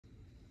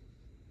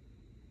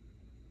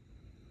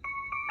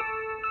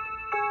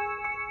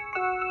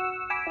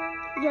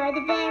You're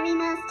the very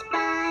most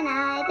fun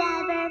I've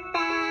ever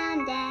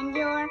found, and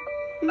you're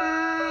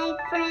my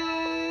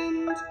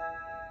friend.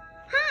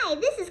 Hi,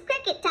 this is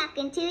Cricket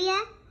talking to ya.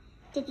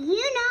 Did you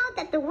know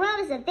that the world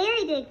is a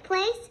very big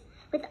place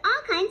with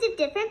all kinds of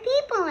different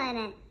people in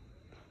it?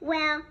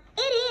 Well,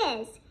 it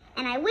is,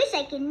 and I wish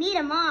I could meet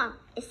them all,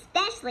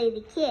 especially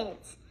the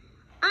kids.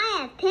 I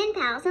have pen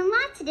pals in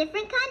lots of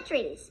different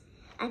countries.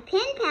 A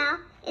pen pal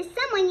is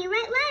someone you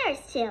write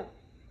letters to.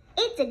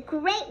 It's a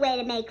great way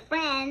to make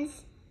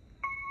friends.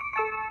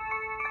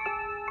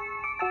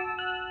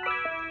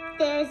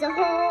 There's a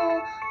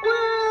whole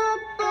world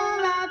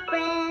full of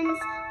friends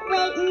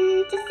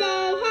waiting to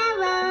say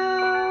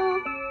hello.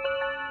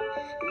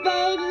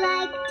 They'd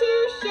like to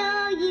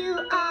show you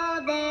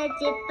all their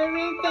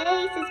different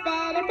faces.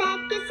 Better pack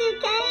your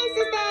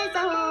suitcases. There's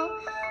a whole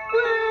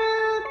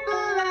world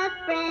full of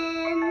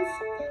friends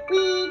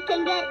we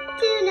can get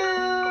to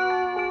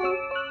know.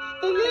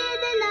 They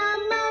live in the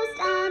most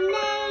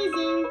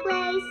amazing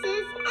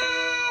places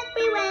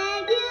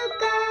everywhere you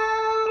go.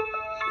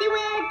 They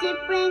wear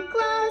different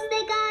clothes,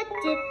 they got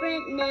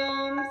different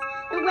names.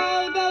 The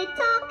way they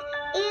talk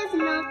is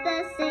not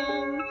the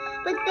same.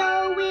 But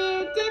though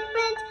we're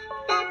different,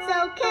 that's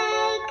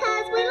okay,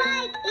 'cause we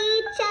like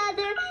each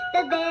other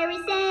the very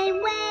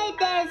same way.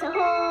 There's a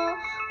whole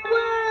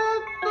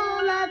world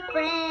full of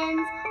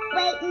friends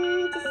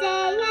waiting to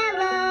say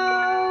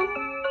hello.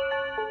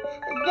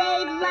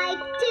 They'd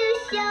like to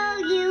show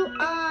you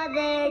all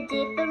their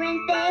different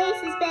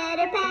faces.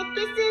 Better pack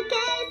your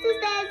suitcases.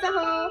 There's a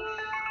whole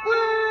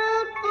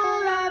world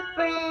full of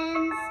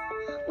friends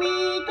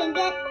we can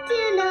get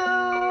to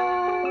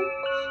know.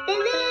 They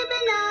live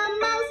in the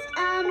most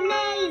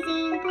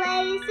amazing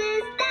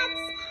places.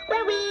 That's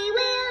where we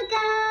will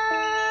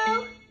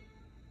go.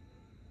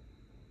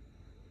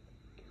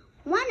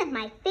 One of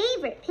my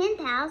favorite pen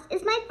pals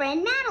is my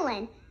friend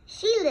Madeline.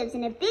 She lives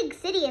in a big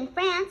city in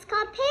France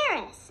called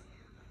Paris.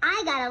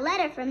 I got a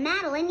letter from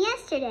Madeline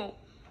yesterday,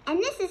 and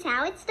this is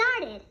how it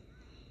started.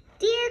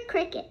 Dear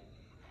Cricket,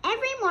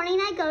 every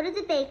morning I go to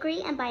the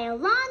bakery and buy a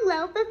long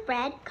loaf of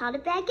bread called a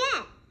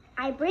baguette.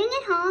 I bring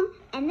it home,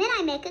 and then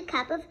I make a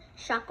cup of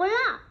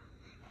chocolat.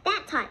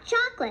 That's hot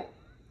chocolate.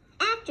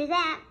 After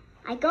that,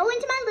 I go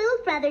into my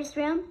little brother's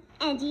room,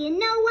 and do you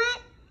know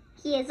what?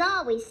 He is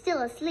always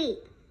still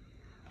asleep.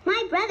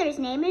 My brother's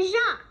name is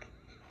Jacques,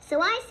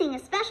 so I sing a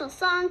special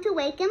song to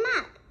wake him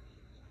up.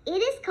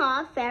 It is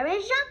called Frère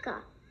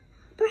Jacques.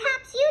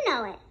 Perhaps you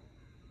know it.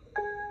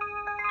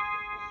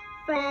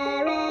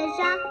 Frère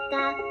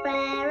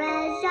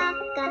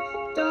Jacques,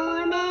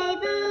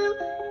 dormez-vous,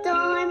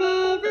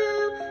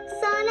 dormez-vous,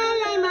 sonnez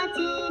les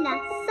matines,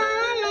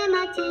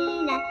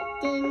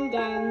 din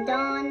dan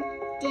don,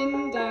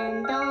 din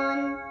dan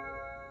don.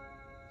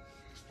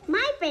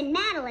 My friend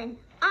Madeline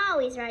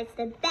always writes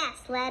the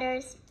best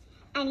letters.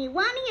 And you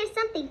want to hear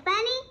something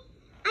funny?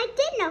 I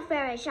did know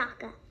Frère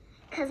Jacques,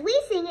 'cause we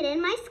sing it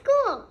in my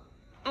school.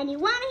 And you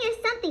want to hear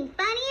something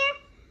funnier?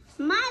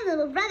 My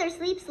little brother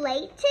sleeps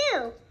late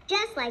too,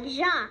 just like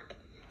Jacques.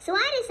 So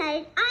I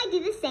decided I'd do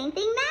the same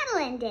thing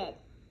Madeline did.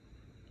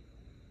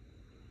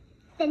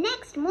 The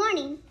next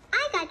morning,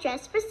 I got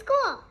dressed for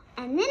school,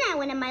 and then I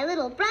went in my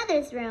little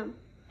brother's room.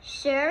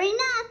 Sure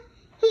enough,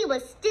 he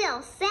was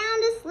still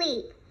sound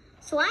asleep.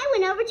 So I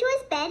went over to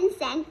his bed and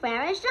sang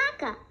Frère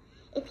Jacques.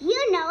 If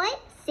you know it,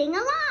 sing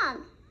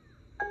along.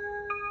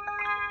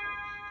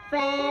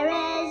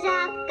 Frère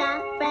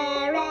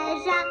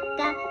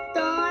Jacques,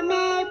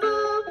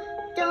 dormez-vous,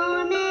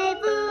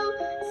 dormez-vous,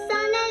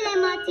 sonnez les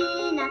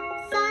matines,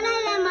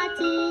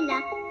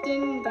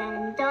 din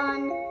dan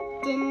don,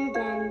 din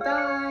dan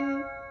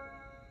don.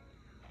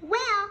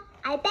 Well,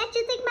 I bet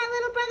you think my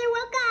little brother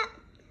woke up.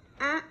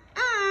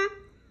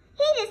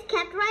 He just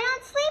kept right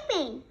on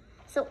sleeping.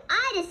 So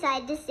I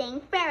decided to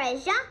sing Frère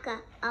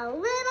Jacques a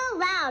little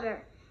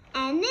louder,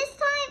 and this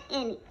time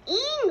in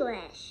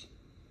English.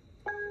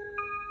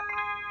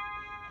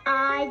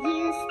 Are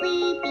you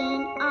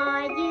sleeping?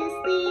 Are you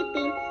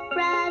sleeping?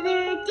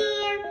 Brother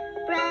dear,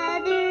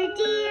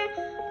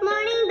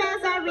 morning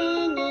bells are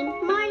ringing,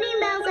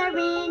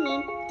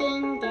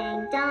 ding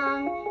dang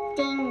dong,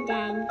 ding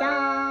dang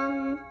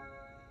dong.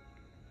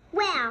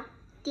 Well,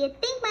 do you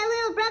think my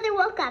little brother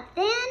woke up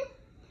then?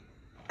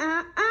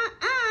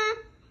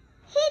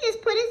 He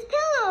just put his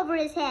pillow over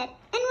his head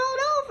and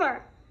rolled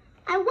over.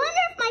 I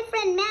wonder if my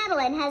friend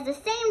Madeline has the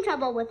same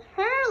trouble with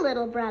her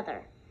little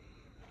brother.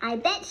 I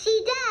bet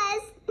she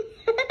does.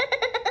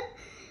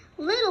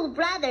 Little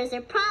brothers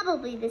are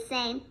probably the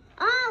same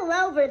all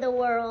over the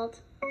world.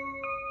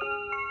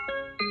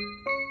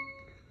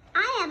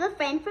 I have a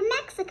friend from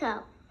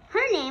Mexico.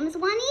 Her name is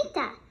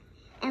Juanita.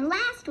 And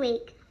last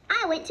week,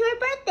 I went to her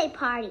birthday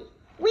party.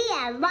 We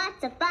had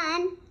lots of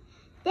fun.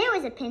 There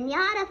was a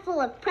piñata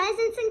full of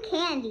presents and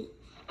candy.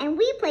 And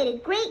we played a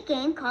great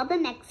game called the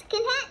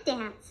Mexican Hat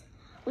Dance.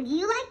 Would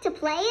you like to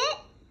play it?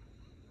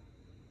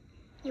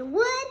 You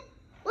would?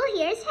 Well,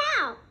 here's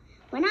how.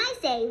 When I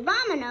say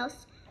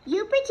vámonos,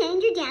 you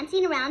pretend you're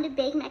dancing around a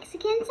big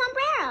Mexican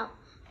sombrero.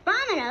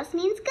 Vámonos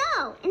means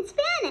go in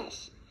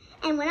Spanish.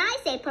 And when I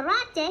say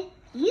parate,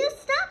 You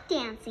stop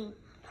dancing.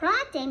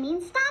 Parate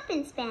means stop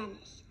in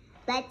Spanish.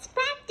 Let's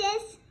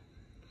practice.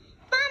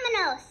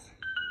 Vámonos.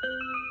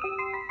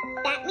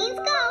 That means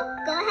go.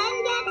 Go ahead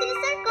and dance in a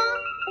circle.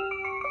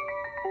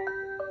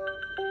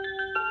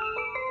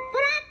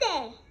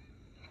 Parate.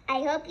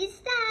 I hope you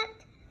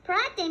stopped.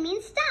 Parate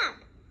means stop.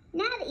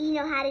 Now that you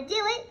know how to do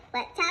it,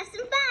 let's have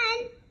some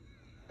fun.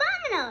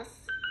 Vámonos.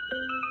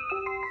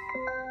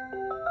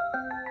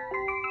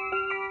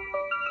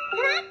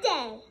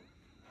 Parate.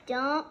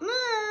 Don't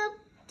move.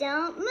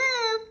 Don't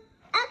move.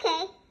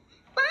 Okay.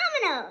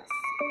 Vámonos.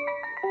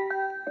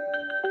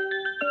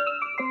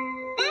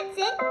 That's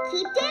it.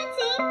 Keep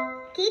dancing.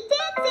 Keep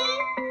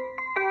dancing.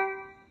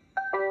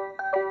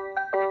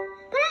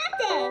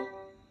 Parate.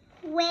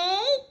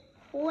 Wait.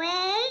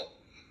 Wait.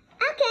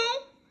 Okay.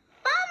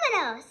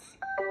 Vámonos.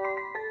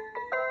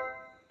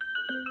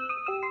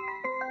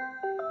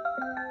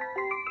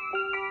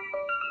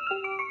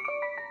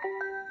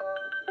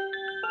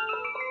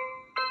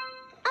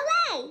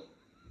 Olé!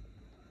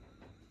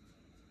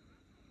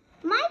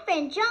 My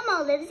friend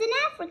Jomo lives in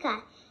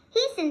Africa.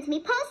 He sends me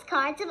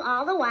postcards of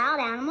all the wild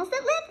animals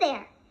that live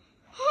there.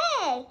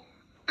 Hey,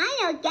 I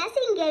know a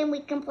guessing game we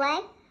can play.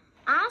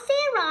 I'll say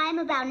a rhyme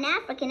about an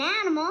African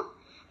animal,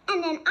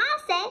 and then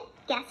I'll say,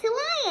 guess who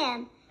I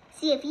am.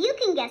 See if you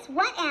can guess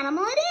what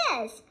animal it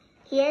is.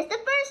 Here's the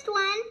first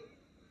one.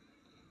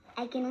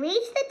 I can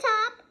reach the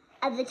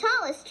top of the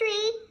tallest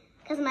tree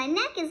because my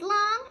neck is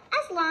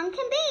long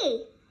can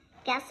be.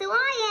 Guess who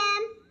I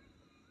am?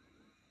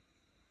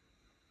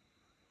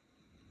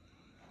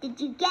 Did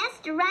you guess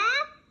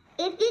giraffe?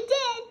 If you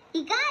did,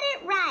 you got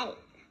it right.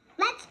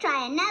 Let's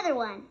try another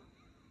one.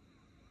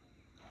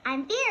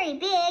 I'm very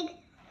big.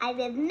 I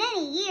live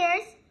many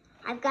years.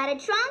 I've got a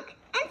trunk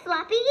and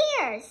floppy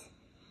ears.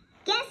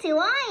 Guess who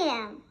I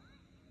am?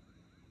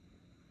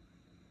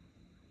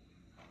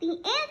 The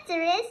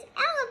answer is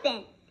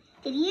elephant.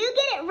 Did you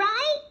get it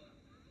right?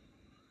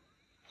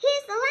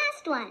 Here's the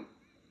last one.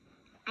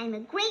 I'm a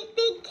great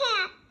big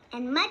cat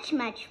and much,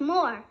 much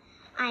more.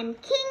 I'm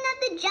king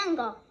of the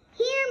jungle.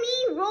 Hear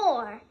me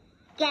roar.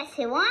 Guess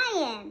who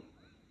I am?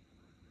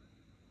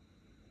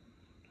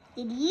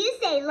 Did you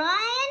say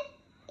lion?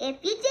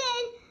 If you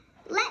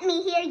did, let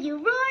me hear you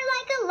roar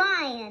like a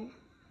lion.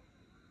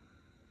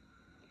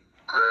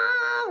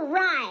 All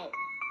right.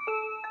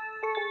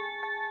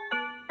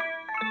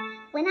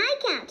 When I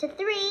count to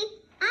 3,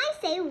 I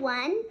say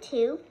 1,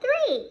 2,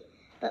 3.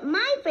 But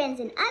my friends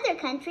in other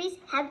countries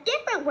have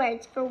different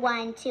words for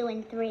 1, 2,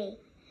 and 3.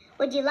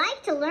 Would you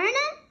like to learn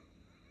them?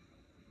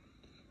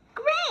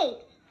 Great!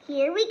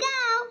 Here we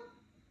go.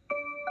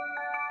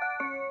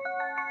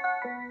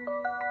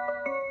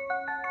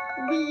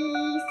 We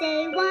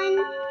say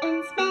 1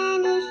 in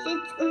Spanish,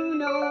 it's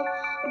uno.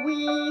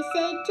 We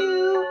say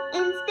 2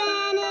 in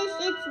Spanish,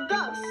 it's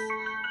dos.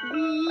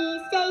 We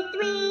say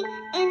 3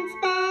 in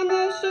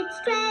Spanish, it's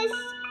tres.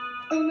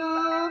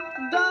 Uno,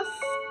 dos,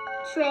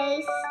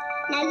 tres.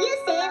 Now you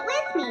say it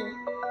with me.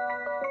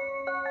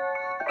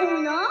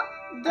 Uno,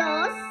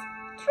 dos,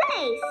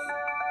 tres.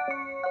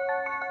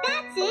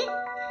 That's it.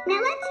 Now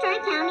let's try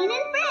counting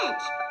in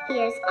French.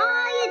 Here's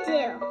all you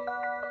do.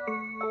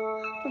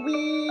 We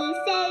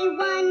say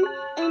 1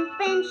 in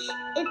French,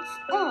 it's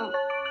un.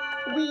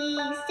 We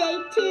say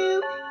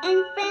 2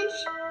 in French,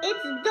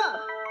 it's deux.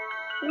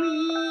 We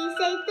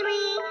say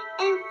 3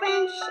 in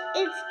French,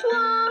 it's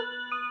trois.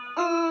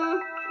 Un,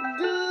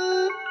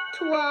 deux,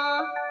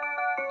 trois.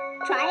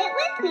 Try it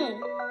with me.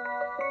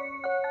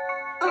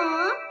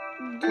 Un,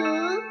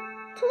 deux,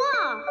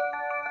 trois.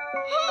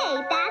 Hey,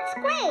 that's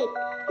great.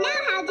 Now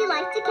how'd you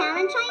like to count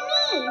in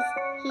Chinese?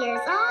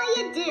 Here's all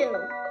you do.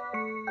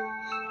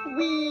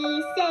 We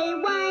say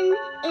 1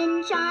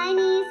 in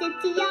Chinese,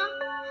 it's ya.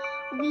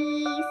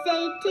 We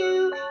say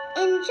 2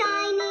 in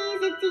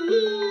Chinese, it's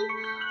yi.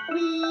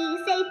 We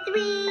say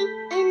 3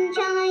 in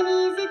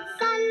Chinese, it's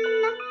sun.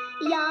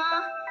 Ya,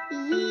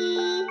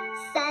 yi,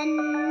 sun.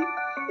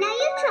 Now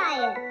you try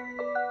it.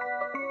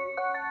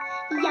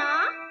 Ya,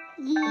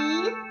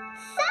 yi,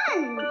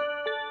 sun.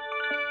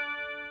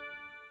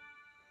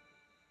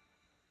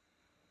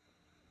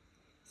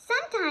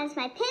 Sometimes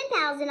my pen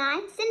pals and I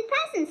send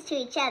presents to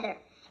each other,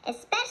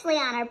 especially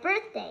on our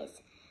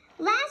birthdays.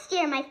 Last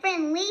year, my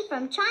friend Lee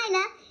from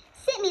China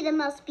sent me the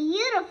most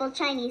beautiful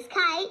Chinese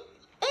kite.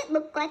 It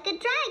looked like a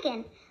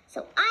dragon,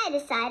 so I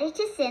decided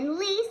to send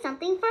Lee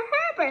something for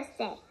her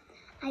birthday.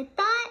 I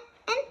thought,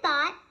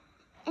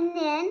 and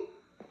then,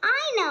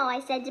 I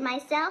said to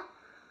myself,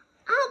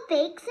 I'll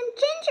bake some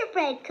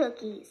gingerbread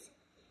cookies.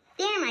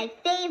 They're my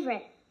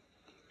favorite.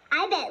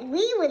 I bet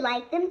Lee would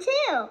like them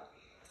too.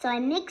 So I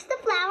mixed the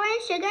flour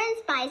and sugar and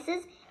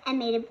spices and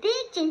made a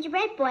big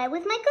gingerbread boy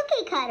with my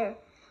cookie cutter.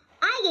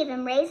 I gave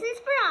him raisins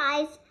for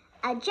eyes,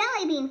 a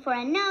jelly bean for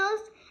a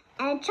nose,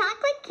 and a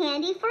chocolate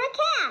candy for a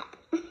cap.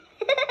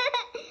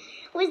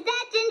 Was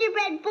that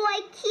gingerbread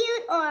boy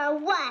cute or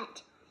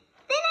what?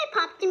 Then I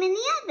popped him in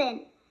the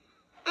oven.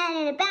 And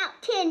in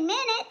about 10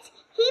 minutes,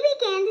 he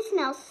began to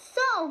smell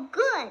so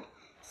good.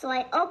 So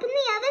I opened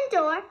the oven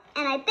door,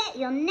 and I bet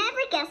you'll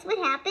never guess what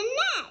happened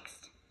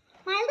next.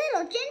 My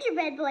little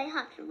gingerbread boy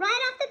hopped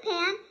right off the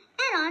pan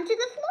and onto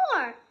the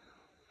floor.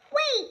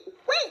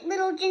 Wait,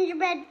 little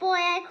gingerbread boy,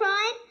 I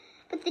cried.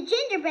 But the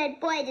gingerbread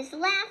boy just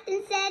laughed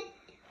and said,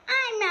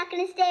 I'm not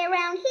going to stay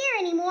around here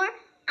anymore.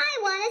 I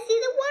want to see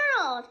the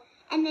world.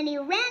 And then he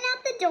ran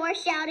out the door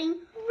shouting,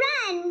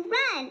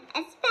 Run,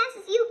 as fast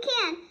as you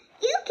can.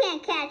 You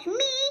can't catch me.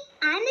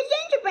 I'm the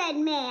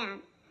gingerbread man.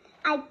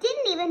 I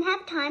didn't even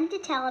have time to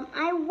tell him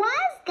I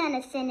was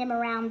going to send him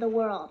around the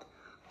world,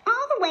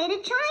 all the way to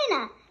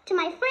China, to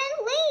my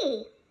friend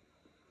Lee.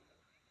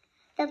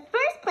 The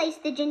first place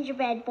the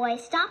gingerbread boy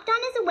stopped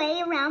on his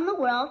way around the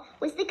world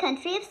was the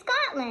country of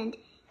Scotland.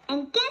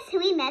 And guess who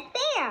he met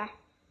there?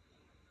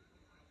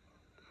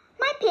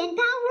 My pen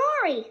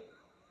pal Rory.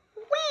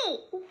 Wait,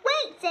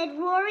 said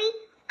Rory.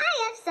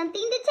 I have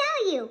something to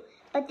tell you.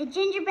 But the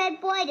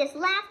gingerbread boy just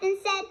laughed and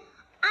said,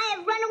 I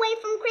have run away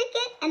from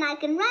Cricket and I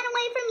can run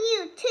away from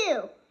you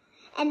too.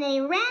 And then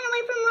he ran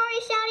away from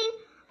Rory shouting,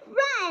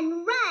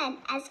 Run,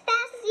 as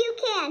fast as you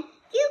can.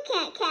 You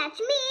can't catch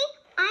me.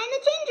 I'm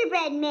the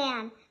gingerbread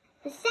man.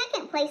 The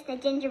second place the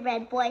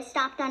gingerbread boy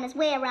stopped on his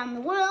way around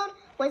the world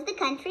was the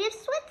country of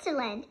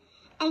Switzerland.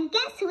 And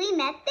guess who he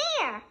met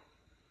there?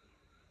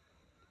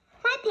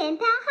 My pen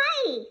pal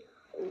Heidi.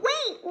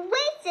 Wait,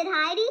 said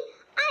Heidi.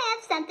 I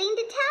have something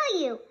to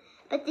tell you.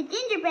 But the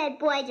gingerbread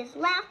boy just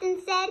laughed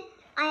and said,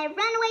 I have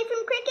run away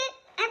from Cricket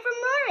and from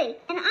Rory,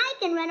 and I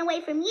can run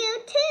away from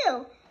you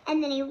too.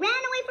 And then he ran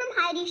away from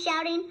Heidi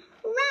shouting,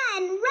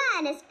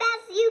 Run, as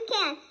fast as you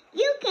can.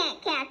 You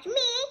can't catch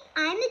me.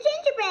 I'm the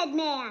gingerbread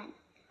man.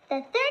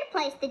 The third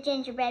place the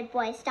gingerbread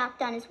boy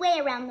stopped on his way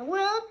around the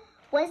world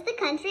was the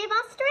country of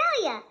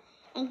Australia.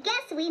 And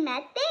guess who we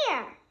met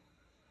there?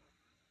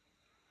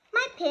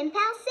 My pen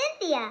pal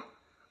Cynthia.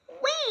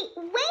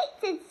 Wait,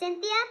 said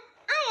Cynthia.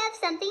 I have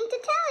something to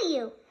tell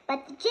you.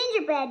 But the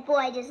gingerbread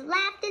boy just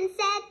laughed and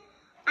said,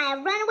 I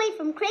have run away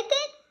from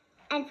Cricket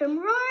and from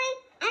Rory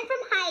and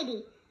from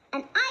Heidi.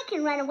 And I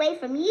can run away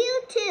from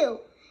you too.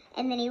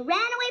 And then he ran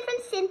away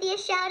from Cynthia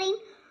shouting,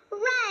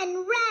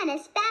 Run,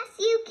 as fast as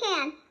you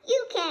can.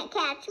 You can't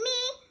catch me.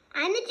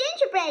 I'm the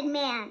gingerbread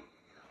man.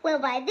 Well,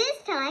 by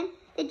this time,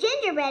 the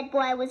gingerbread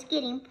boy was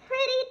getting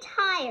pretty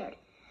tired.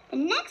 The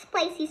next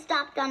place he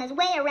stopped on his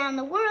way around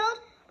the world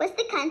was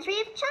the country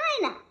of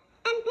China.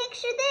 And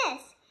picture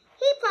this.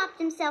 He plopped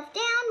himself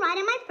down right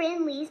in my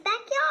friend Lee's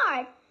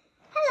backyard.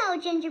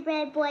 Hello,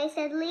 gingerbread boy,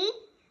 said Lee.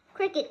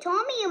 Cricket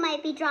told me you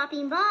might be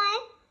dropping by.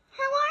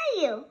 How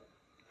are you?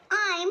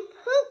 I'm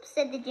Poop,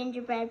 said the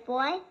gingerbread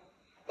boy.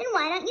 Then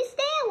why don't you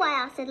stay a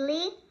while, said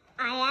Lee.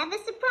 I have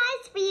a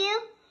surprise for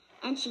you.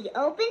 And she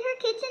opened her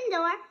kitchen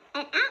door,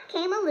 and out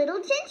came a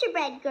little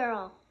gingerbread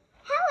girl.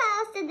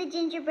 Hello, said the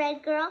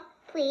gingerbread girl.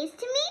 Pleased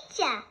to meet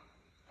ya.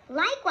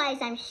 Likewise,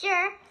 I'm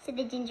sure, said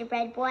the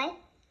gingerbread boy.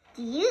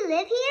 Do you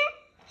live here?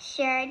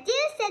 Sure do,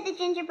 said the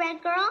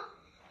gingerbread girl.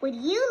 Would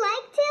you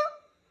like to?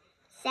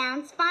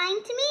 Sounds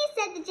fine to me,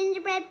 said the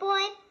gingerbread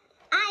boy.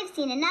 I've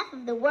seen enough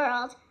of the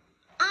world.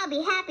 I'll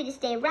be happy to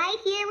stay right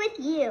here with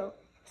you.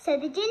 So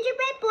the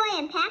gingerbread boy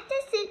unpacked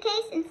his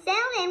suitcase and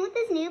settled in with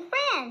his new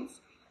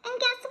friends. And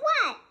guess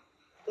what?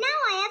 Now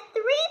I have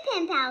 3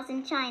 pen pals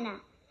in China.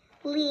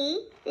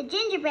 Lee, the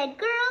gingerbread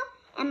girl,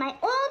 and my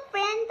old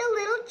friend, the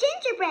little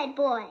gingerbread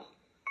boy.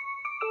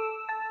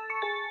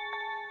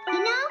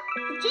 You know,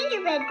 the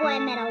gingerbread boy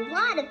met a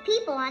lot of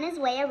people on his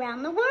way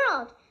around the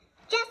world.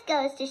 Just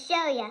goes to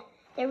show you,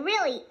 there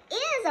really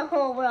is a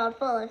whole world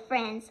full of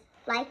friends,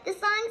 like the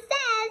song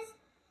says.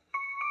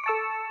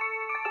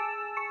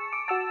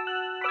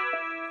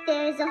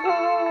 There's a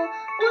whole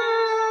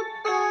world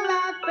full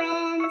of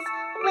friends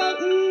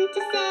waiting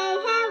to say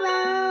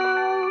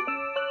hello.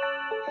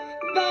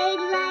 They'd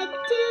like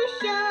to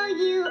show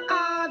you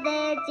all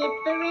their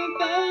different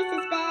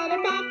faces.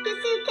 Better pack your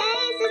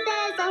suitcases.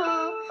 There's a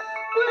whole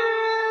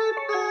world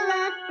full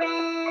of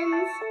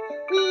friends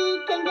we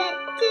can get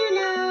to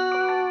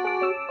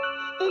know.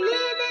 They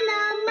live in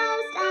the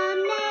most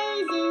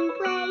amazing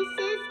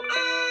places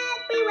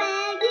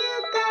everywhere you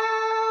go.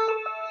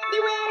 They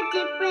wear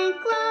different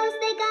clothes,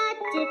 they got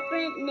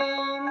different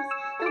names.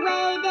 The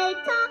way they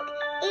talk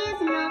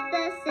is not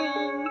the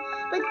same.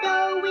 But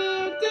though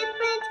we're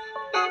different,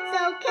 that's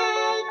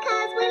okay,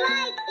 'cause we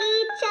like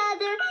each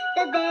other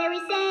the very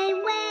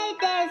same way.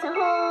 There's a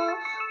whole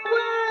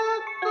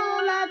world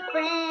full of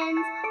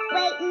friends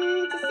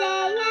waiting to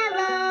say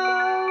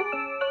hello.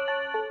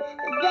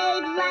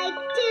 They'd like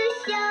to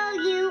show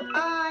you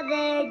all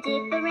their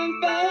different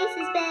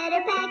faces.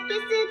 Better pack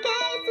your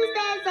suitcases.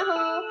 There's a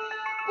whole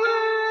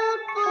world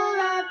full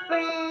of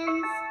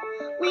friends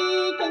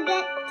we can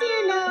get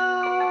to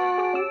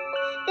know.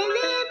 They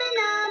live in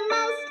the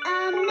most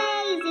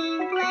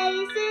amazing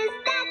places.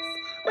 That's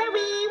where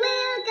we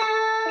will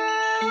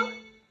go.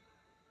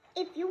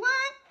 If you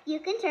want, you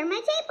can turn my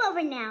tape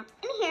over now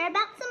and hear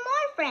about some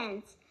more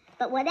friends.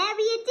 But whatever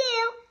you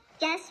do,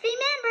 just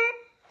remember,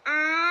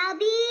 I'll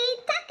be